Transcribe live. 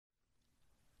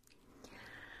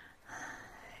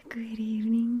Good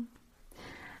evening.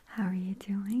 How are you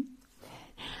doing?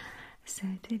 So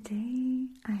today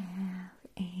I have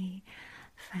a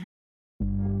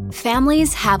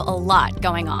Families have a lot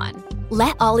going on.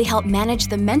 Let Ollie help manage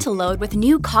the mental load with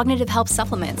new cognitive help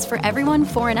supplements for everyone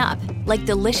 4 and up, like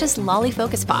delicious Lolly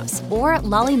Focus Pops or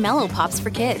Lolly Mellow Pops for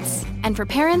kids. And for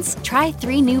parents, try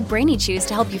 3 new Brainy Chews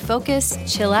to help you focus,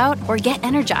 chill out, or get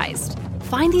energized.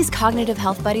 Find these cognitive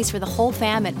health buddies for the whole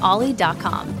fam at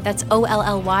ollie.com. That's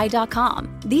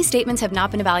OLLY.com. These statements have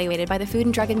not been evaluated by the Food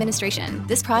and Drug Administration.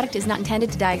 This product is not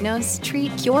intended to diagnose,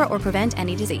 treat, cure, or prevent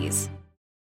any disease.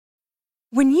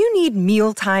 When you need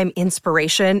mealtime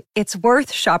inspiration, it's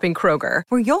worth shopping Kroger,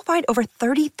 where you'll find over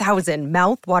 30,000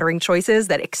 mouth-watering choices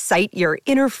that excite your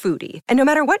inner foodie. And no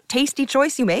matter what tasty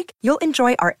choice you make, you'll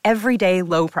enjoy our everyday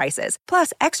low prices,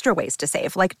 plus extra ways to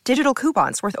save, like digital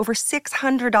coupons worth over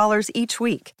 $600 each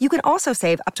week. You can also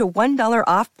save up to $1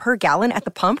 off per gallon at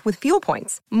the pump with fuel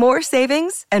points. More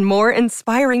savings and more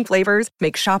inspiring flavors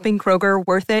make shopping Kroger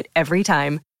worth it every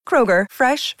time. Kroger,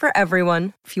 fresh for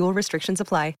everyone. Fuel restrictions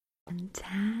apply.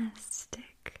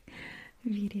 Fantastic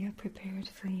video prepared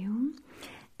for you,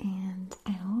 and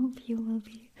I hope you will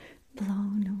be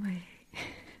blown away.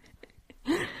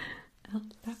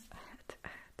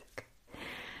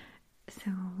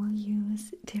 So we'll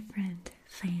use different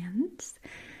fans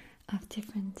of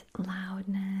different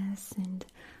loudness and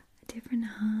different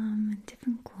hum and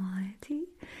different quality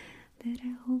that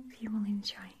I hope you will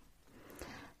enjoy.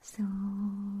 So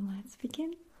let's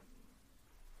begin.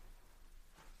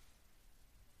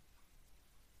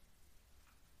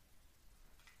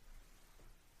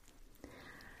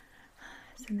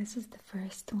 So this is the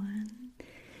first one,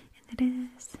 and it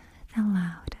is the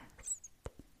loudest.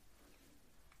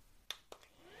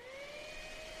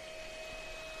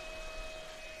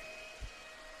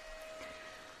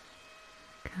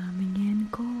 Coming in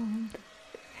cold.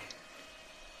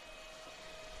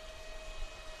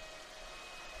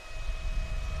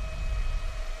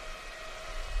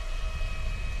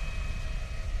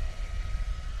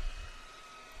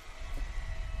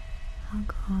 I'll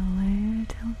go a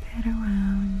little bit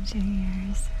around your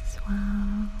ears as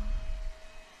well.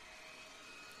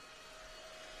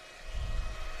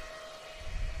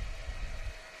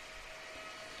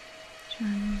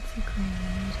 Trying to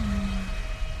create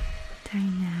a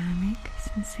dynamic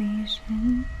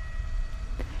sensation.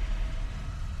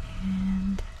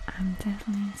 And I'm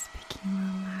definitely speaking a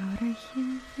little louder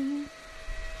here for you,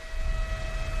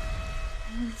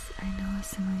 because I know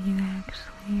some of you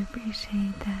actually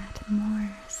appreciate that more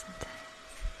sometimes.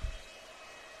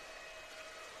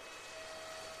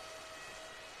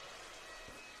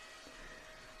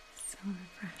 So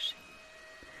refreshing.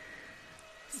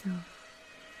 So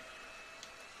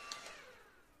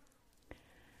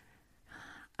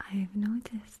I've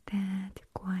noticed that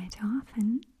quite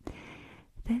often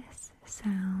this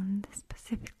sound,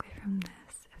 specifically from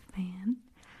this fan,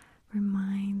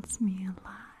 reminds me a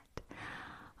lot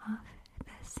of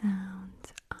the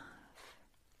sound of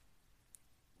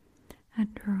a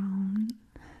drone.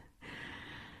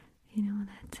 You know,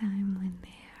 that time when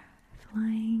they're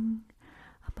flying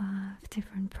above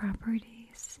different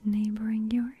properties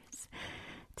neighboring yours,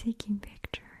 taking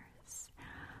pictures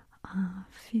of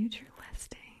future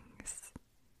listings.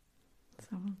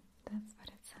 So that's what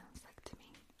it sounds like to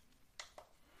me.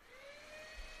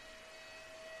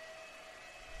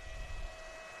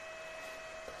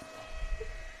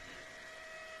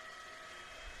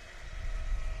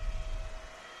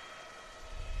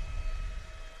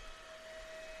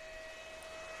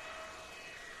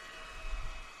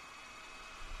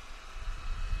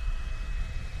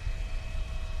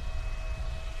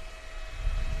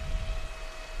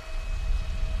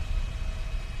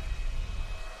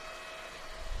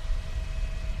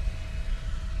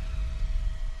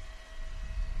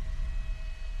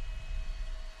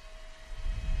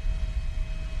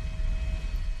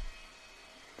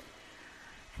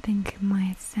 I think it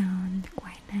might sound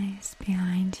quite nice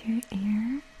behind your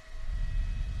ear,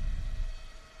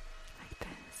 like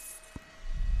this.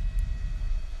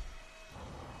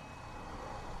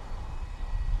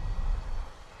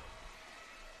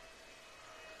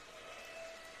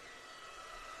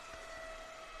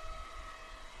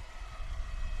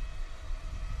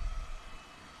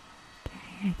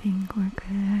 Okay, I think we're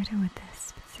good with this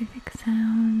specific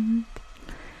sound.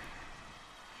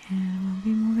 And we'll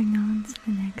be moving on to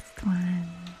the next one.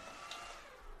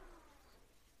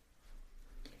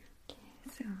 Okay,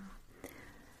 so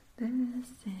this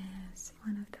is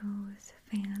one of those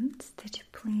fans that you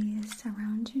place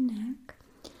around your neck,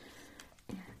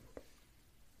 and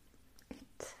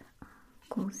it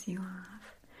cools you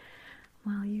off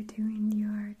while you're doing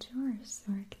your our chores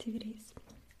or activities.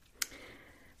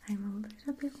 I'm a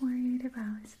little bit worried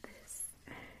about this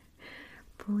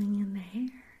pulling in the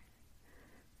hair,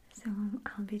 so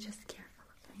I'll be just careful,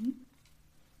 okay?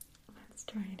 Let's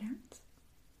try it out.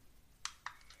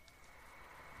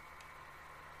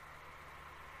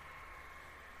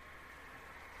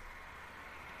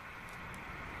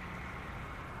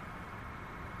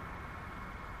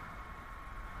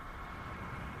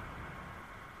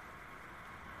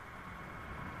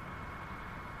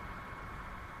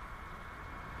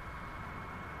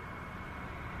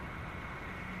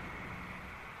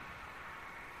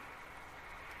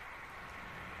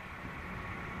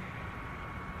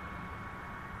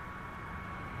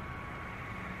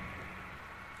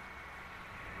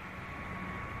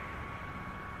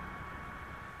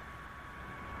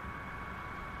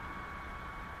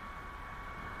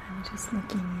 I'm just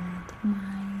looking at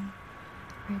my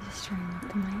registering of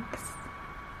the mics.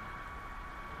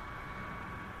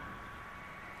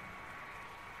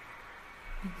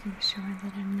 Making sure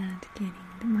that I'm not getting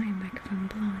my microphone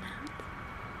blown out.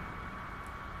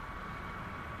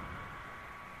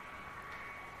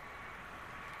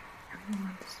 I really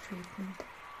want to straighten it.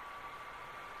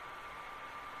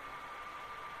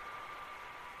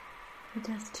 It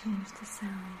does change the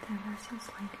sound ever so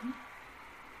slightly.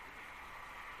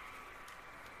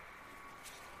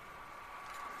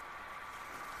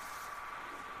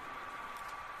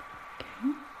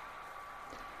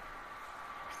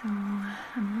 So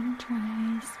I'm going to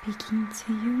try speaking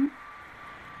to you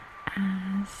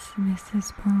as this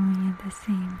is blowing at the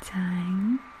same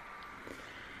time.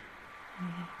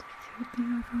 It could be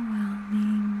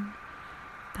overwhelming,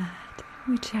 but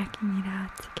we're checking it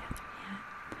out together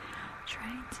yet.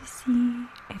 Trying to see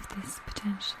if this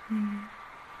potentially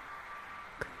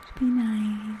could be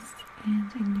nice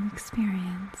and a new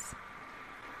experience.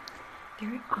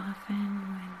 Very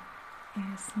often when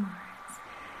ASMR is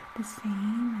the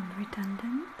same and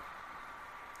redundant,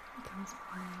 it becomes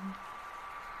boring.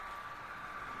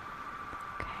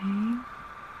 Okay.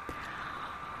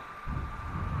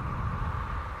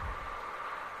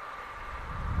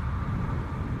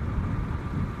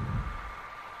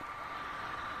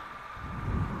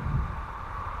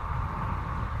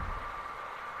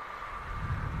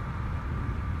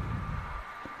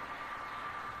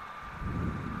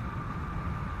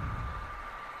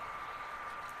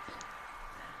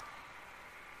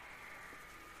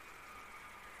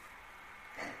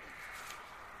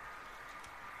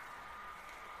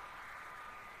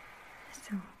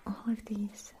 So all of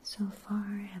these so far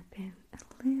have been a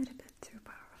little bit too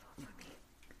powerful for me.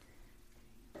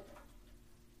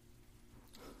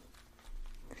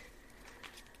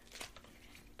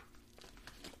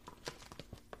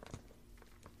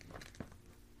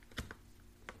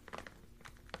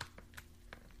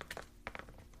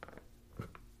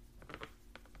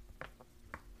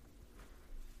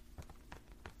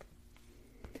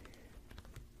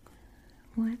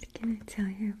 What can I tell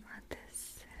you about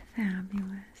this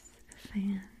fabulous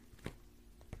fan?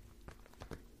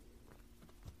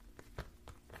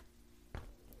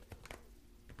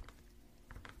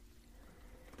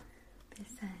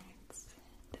 Besides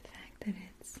the fact that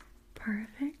it's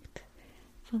perfect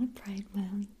for the Pride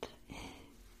Month.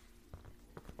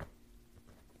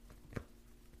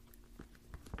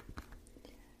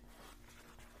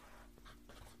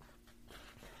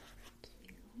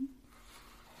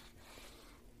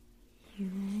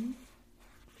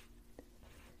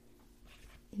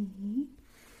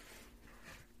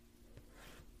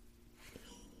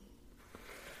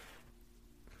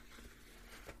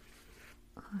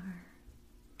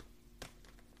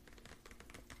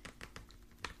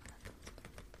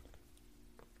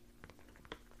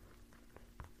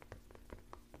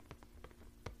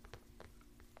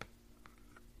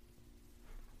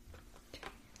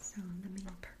 So the main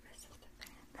purpose of the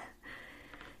fan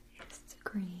is to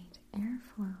create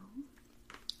airflow.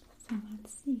 So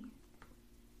let's see.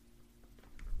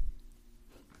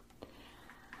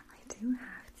 I do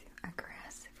have to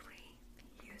aggressively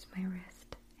use my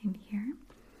wrist in here,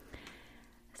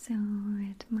 so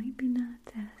it might be not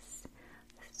as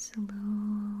slow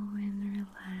and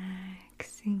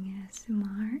relaxing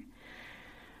ASMR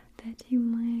that you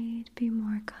might be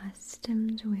more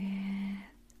accustomed with.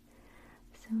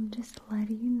 So I'm just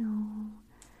letting you know,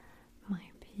 my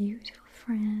beautiful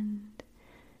friend,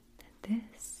 that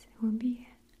this will be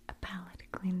a palette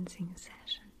cleansing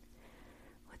session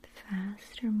with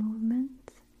faster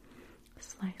movements,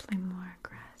 slightly more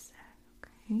aggressive,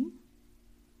 okay?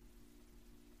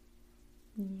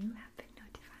 You have been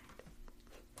notified.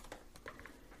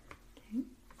 Okay?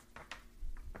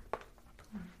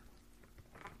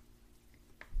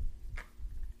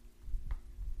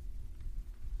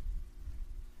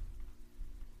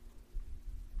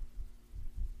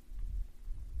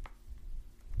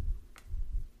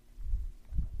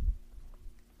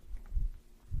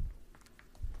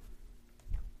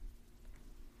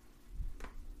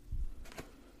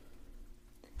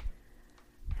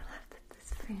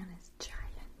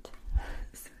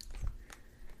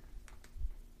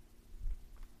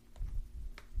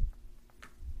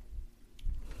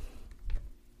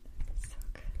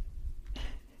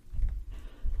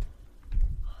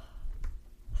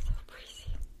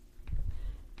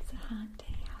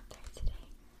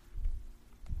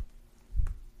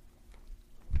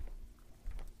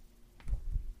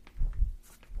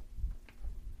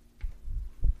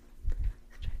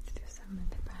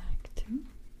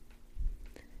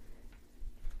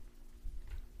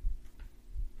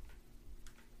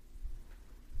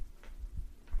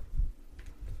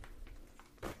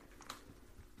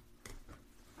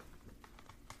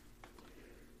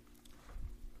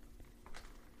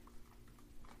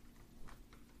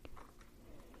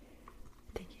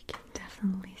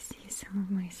 definitely see some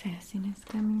of my sassiness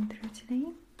coming through today.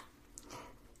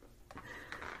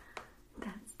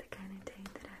 That's the kind of day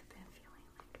that I've been feeling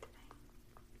like today.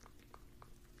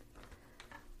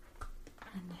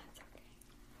 And that's okay.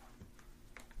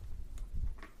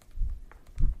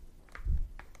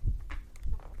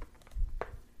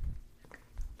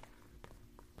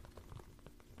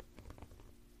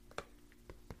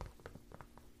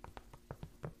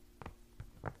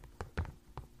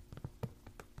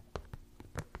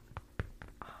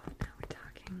 Oh, now we're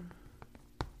talking.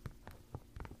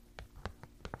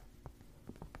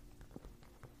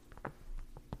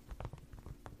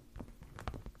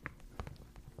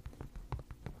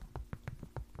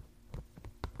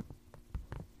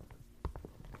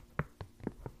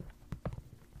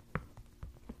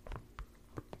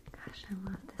 Gosh, I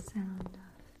love the sound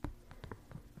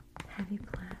of heavy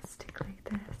plastic like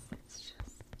this. It's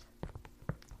just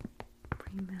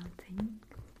pre-melting.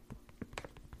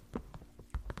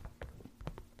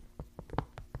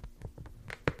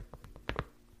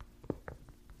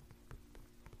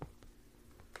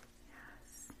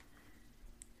 Yes.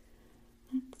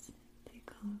 Let's take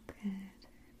a look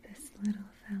at this little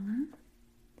fella.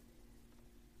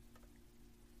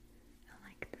 I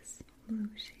like this blue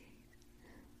shade.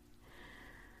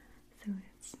 So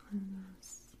it's one of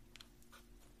those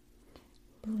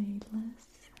bladeless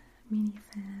mini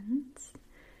fans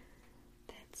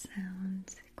that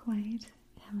sounds quite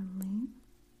heavenly.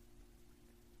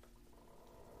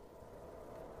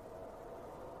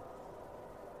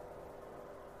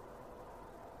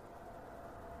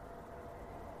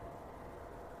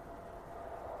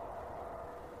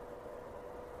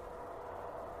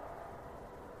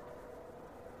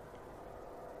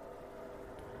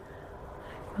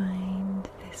 I find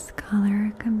this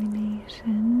color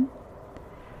combination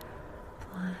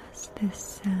plus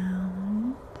this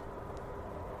sound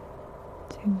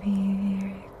to be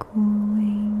very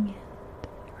cooling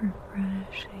and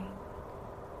refreshing.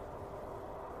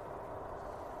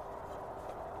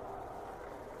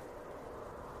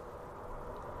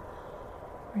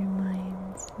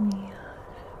 Reminds me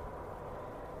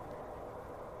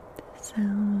of the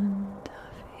sound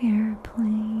of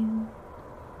airplane.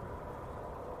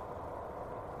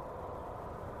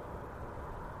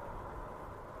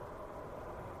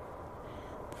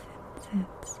 Since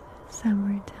it's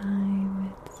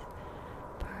summertime, it's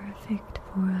perfect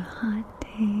for hot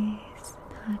days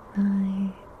and hot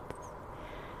nights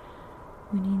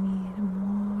when you need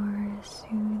more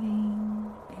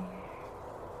soothing air.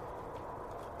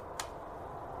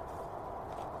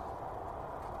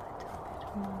 A little bit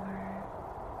more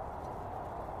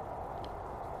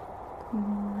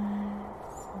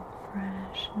coolness and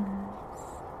freshness.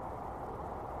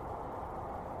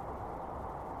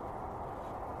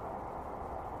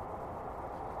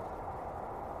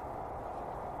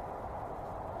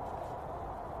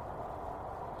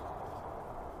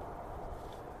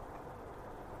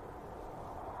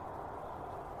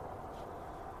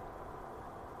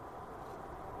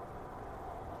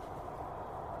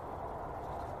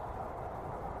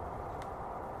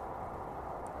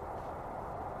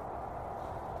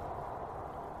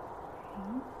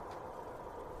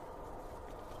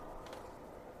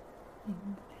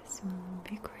 And this one will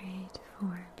be great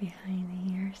for behind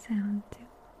the ear sound too.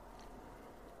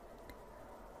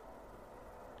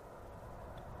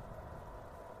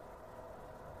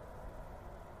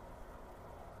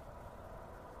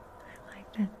 I like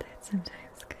that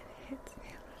sometimes kind of hits me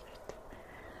a little bit.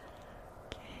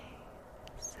 Okay,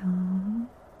 so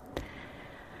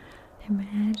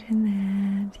imagine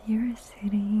that you're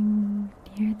sitting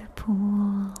near the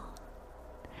pool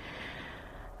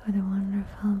with a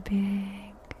wonderful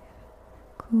big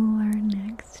cooler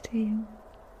next to you.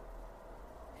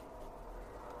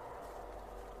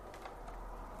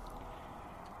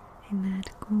 And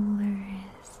that cooler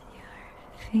is your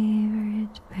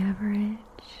favorite beverage.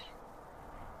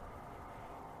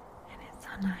 And it's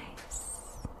on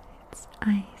ice. It's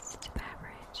iced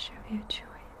beverage of your choice.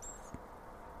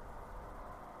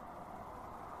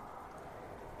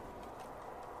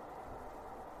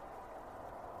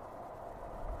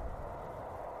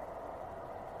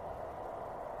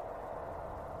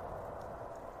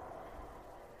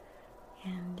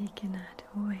 And you cannot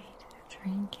wait to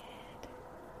drink it.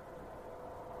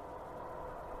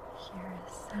 Hear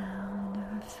a sound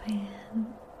of a fan,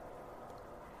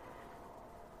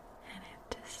 and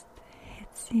it just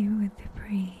hits you with the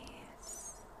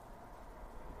breeze.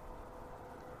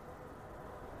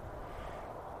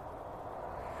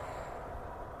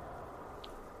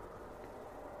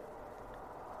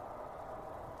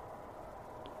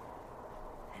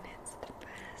 And it's the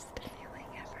best feeling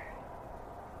ever.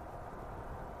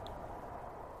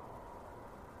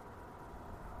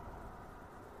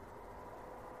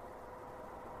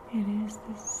 It is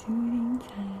the soothing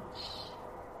touch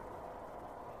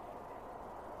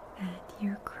that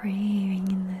you're craving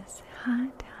in this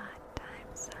hot, hot time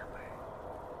summer.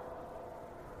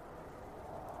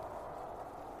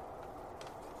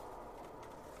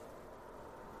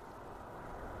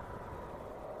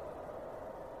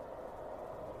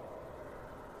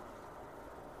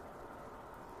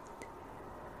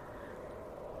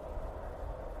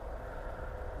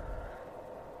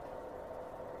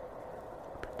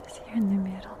 Put this here in the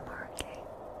middle, marking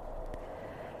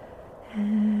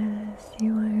as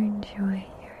you are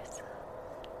enjoying yourself,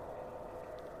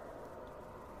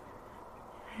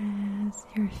 as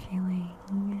you're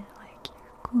feeling like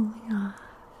you're cooling off.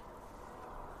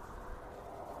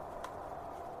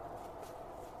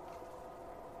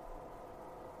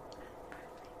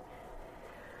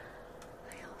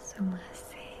 I also must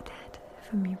say that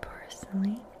for me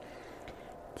personally,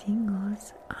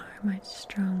 tingles are much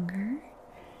stronger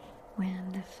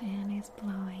when the fan is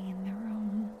blowing in the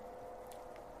room.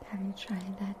 Have you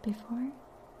tried that before?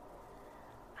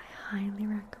 I highly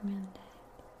recommend it.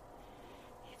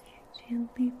 If you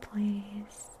gently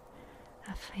place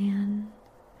a fan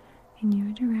in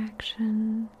your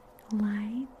direction,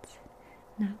 light,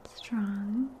 not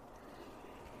strong,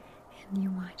 and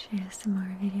you watch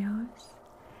ASMR videos,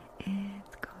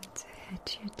 it's going to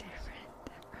hit you different,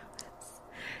 I promise.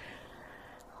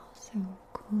 Also,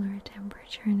 cooler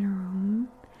temperature in a room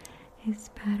is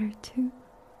better too.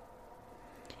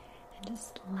 And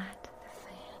just let the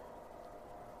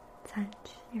fan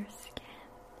touch your skin,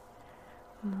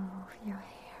 move your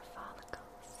hair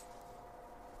follicles.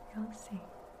 You'll see.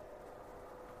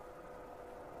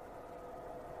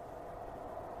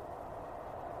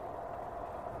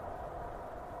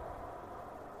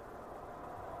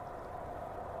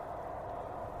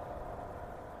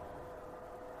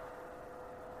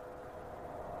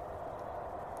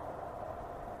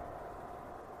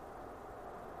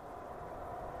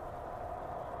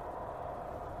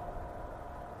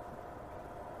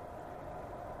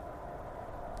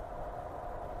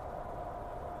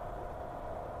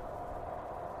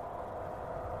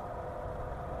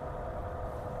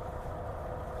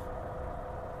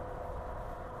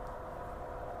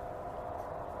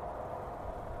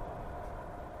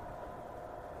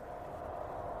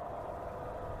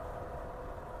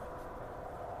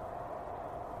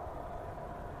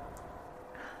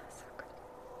 So good.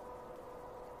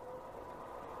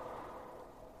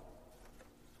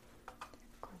 I'm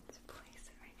going to place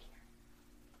it right here.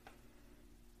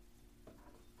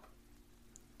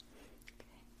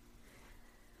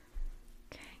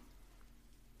 Okay.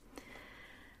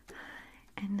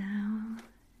 And now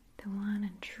the one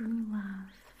and true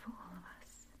love for all of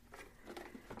us.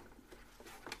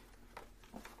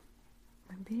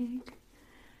 A big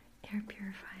air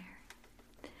purifier.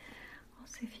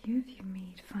 Also, if you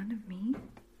made fun of me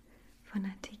for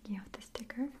not taking out the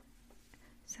sticker,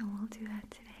 so we'll do that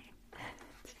today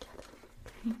together.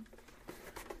 Okay?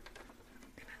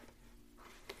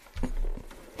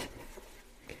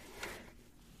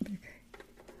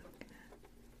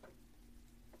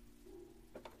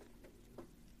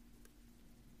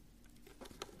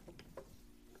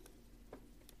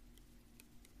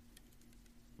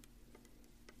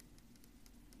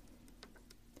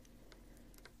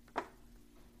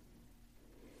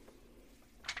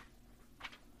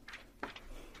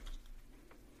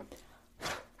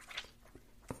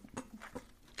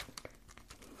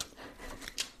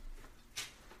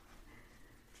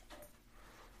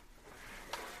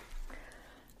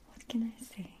 What can I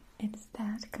say? It's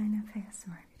that kind of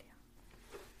ASMR video.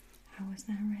 I was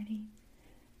not ready.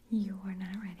 You are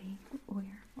not ready.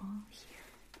 We're all here.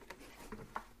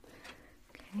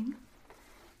 Okay?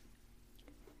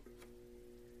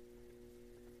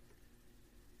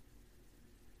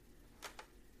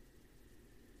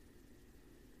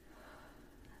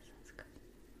 That sounds good.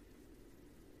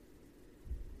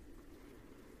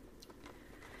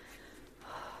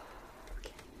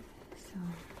 Okay, so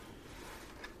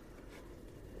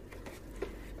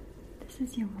this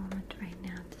is your moment right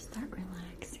now to start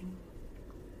relaxing.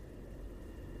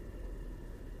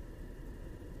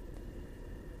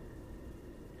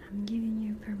 I'm giving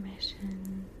you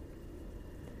permission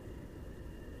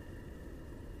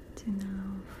to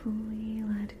now fully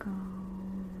let go.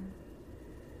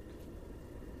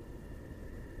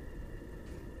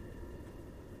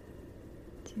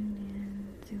 Tune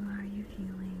in to how you're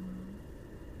feeling.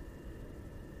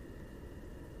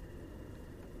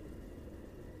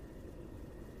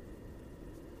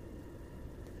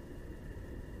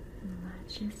 And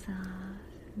let yourself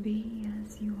be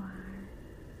as you are.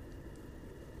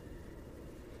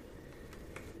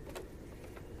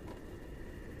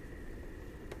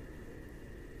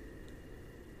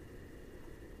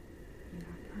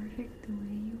 perfect the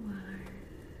way you are,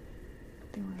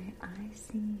 the way I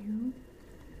see you.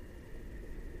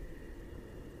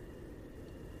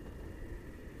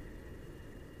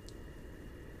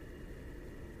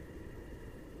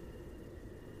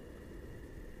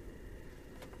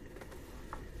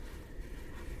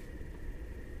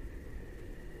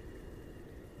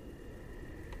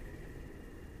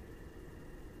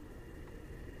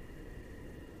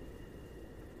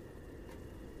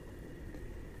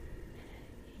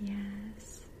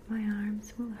 Yes, my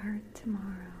arms will hurt tomorrow,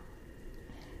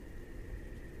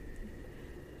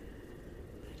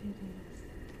 but it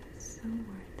is so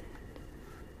worth it.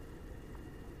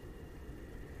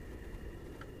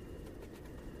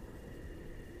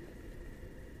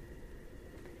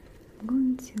 I'm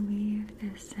going to leave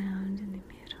this sound in the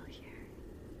middle here,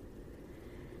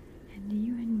 and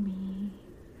you and me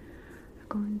are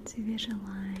going to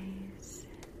visualize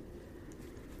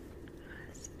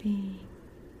us being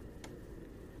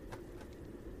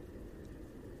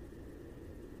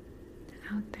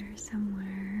out there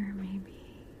somewhere, maybe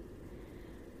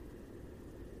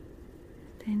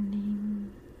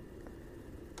standing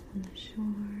on the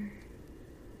shore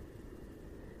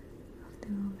of the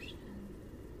ocean,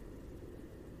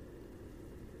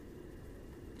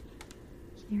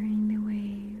 hearing the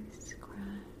waves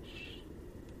crash,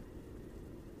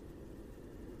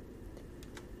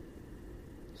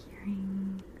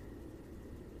 hearing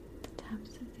the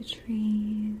tops of the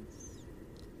trees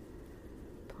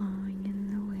blowing in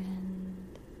the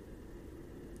wind,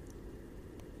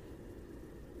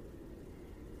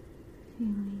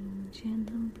 feeling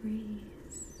gentle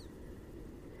breeze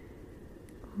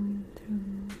going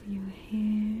through your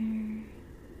hair,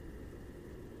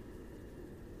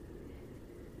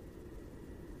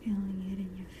 feeling it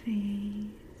in your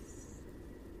face.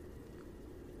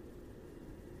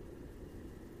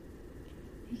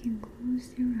 You can close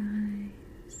your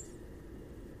eyes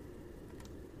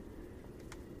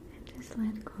and just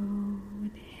let go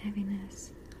with the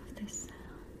heaviness of the sound.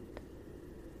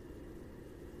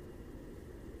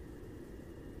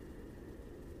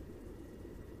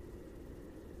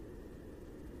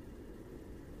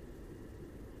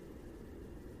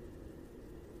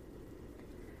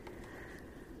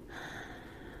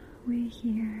 We're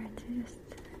here to just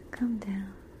come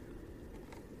down,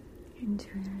 enjoy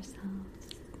ourselves.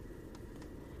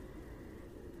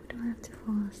 We don't have to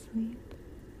fall asleep.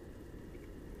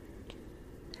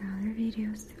 There are other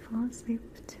videos to fall asleep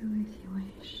to if you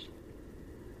wish.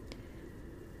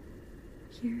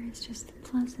 Here is just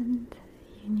pleasant,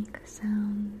 unique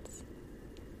sounds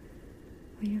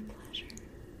for your pleasure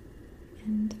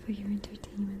and for your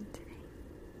entertainment today.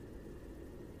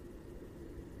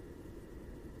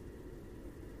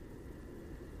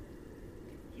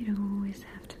 You don't always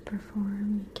have to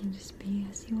perform, you can just be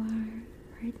as you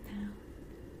are right now.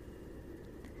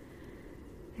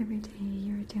 Every day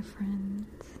you're different,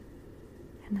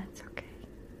 and that's okay.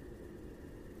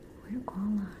 We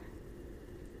all are.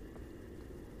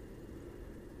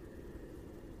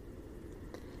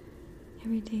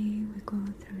 Every day we go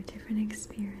through different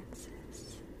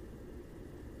experiences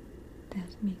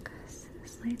that make us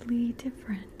slightly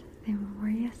different than we were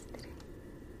yesterday.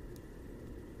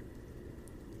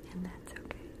 And that's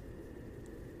okay.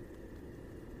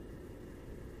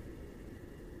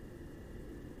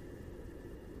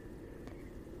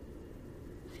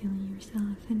 Feeling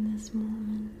yourself in this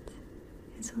moment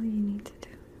is all you need to do.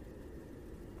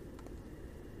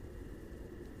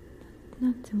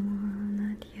 Not tomorrow,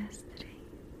 not yesterday,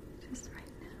 just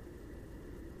right now.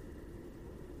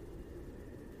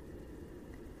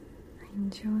 I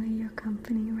enjoy your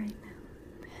company right now.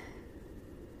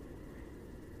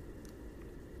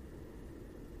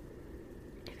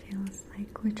 Feels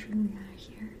like we truly are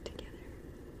here together.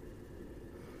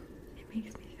 It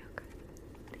makes me feel good.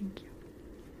 Thank you.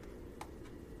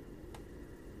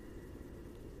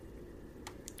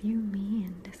 You, me,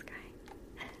 and this guy.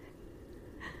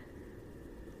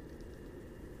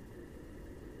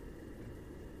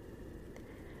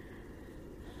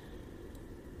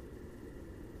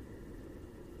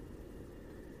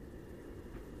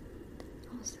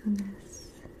 Also, this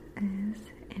is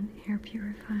an air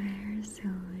purifier, so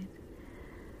it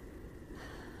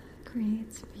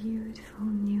creates beautiful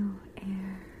new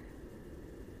air.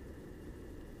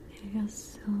 It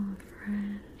feels so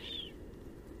fresh.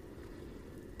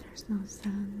 There's no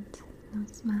scent, no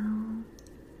smell,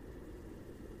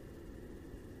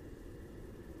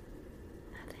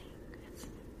 nothing. It's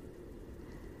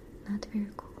not very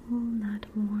cool, not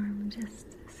warm, just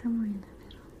somewhere in the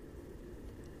middle.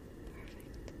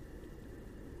 Perfect.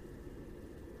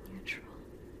 Neutral.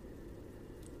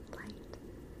 Light.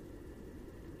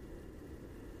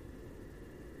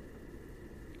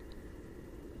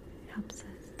 helps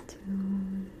us to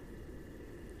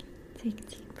take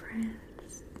deep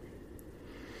breaths.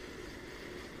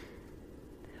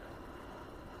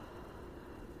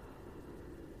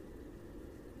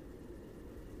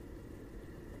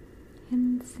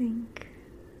 And sink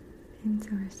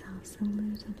into ourselves a little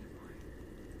bit more.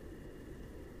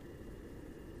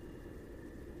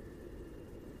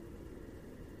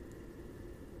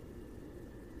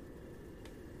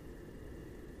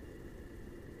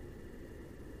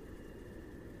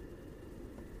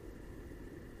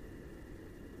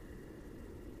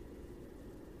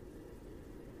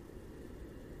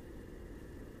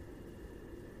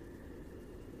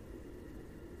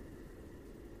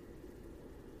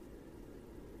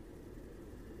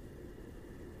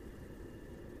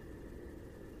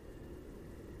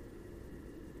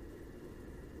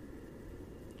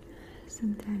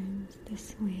 Sometimes the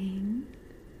swaying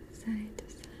side to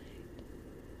side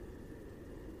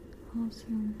also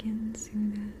can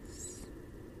soothe us.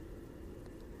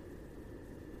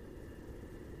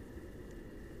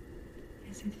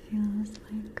 As it feels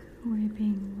like we're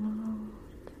being lulled.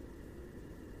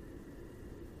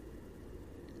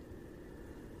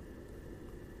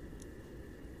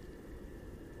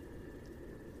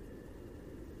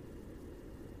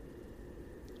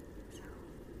 So,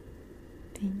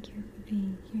 thank you for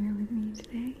being here with me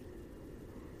today.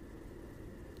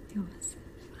 It was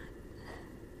fun.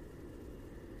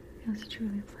 It was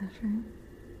truly a pleasure.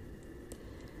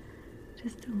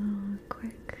 Just a little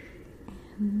quick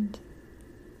and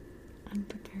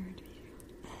unprepared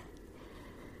video.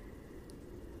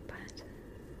 But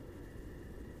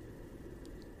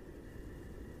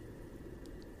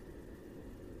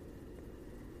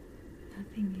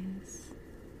nothing is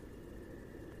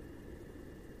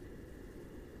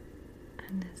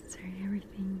unnecessary.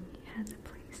 Everything has a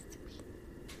place to be.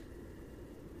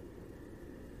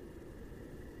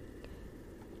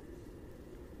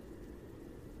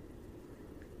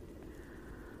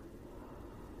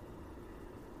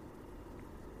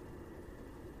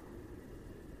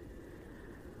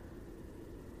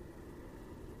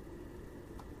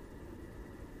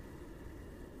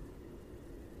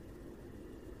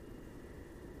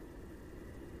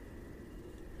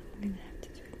 I'm gonna have to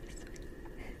do it this way.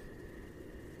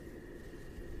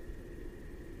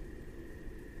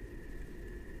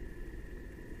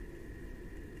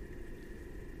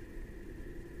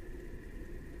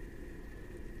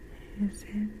 Is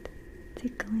it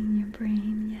tickling your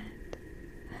brain yet?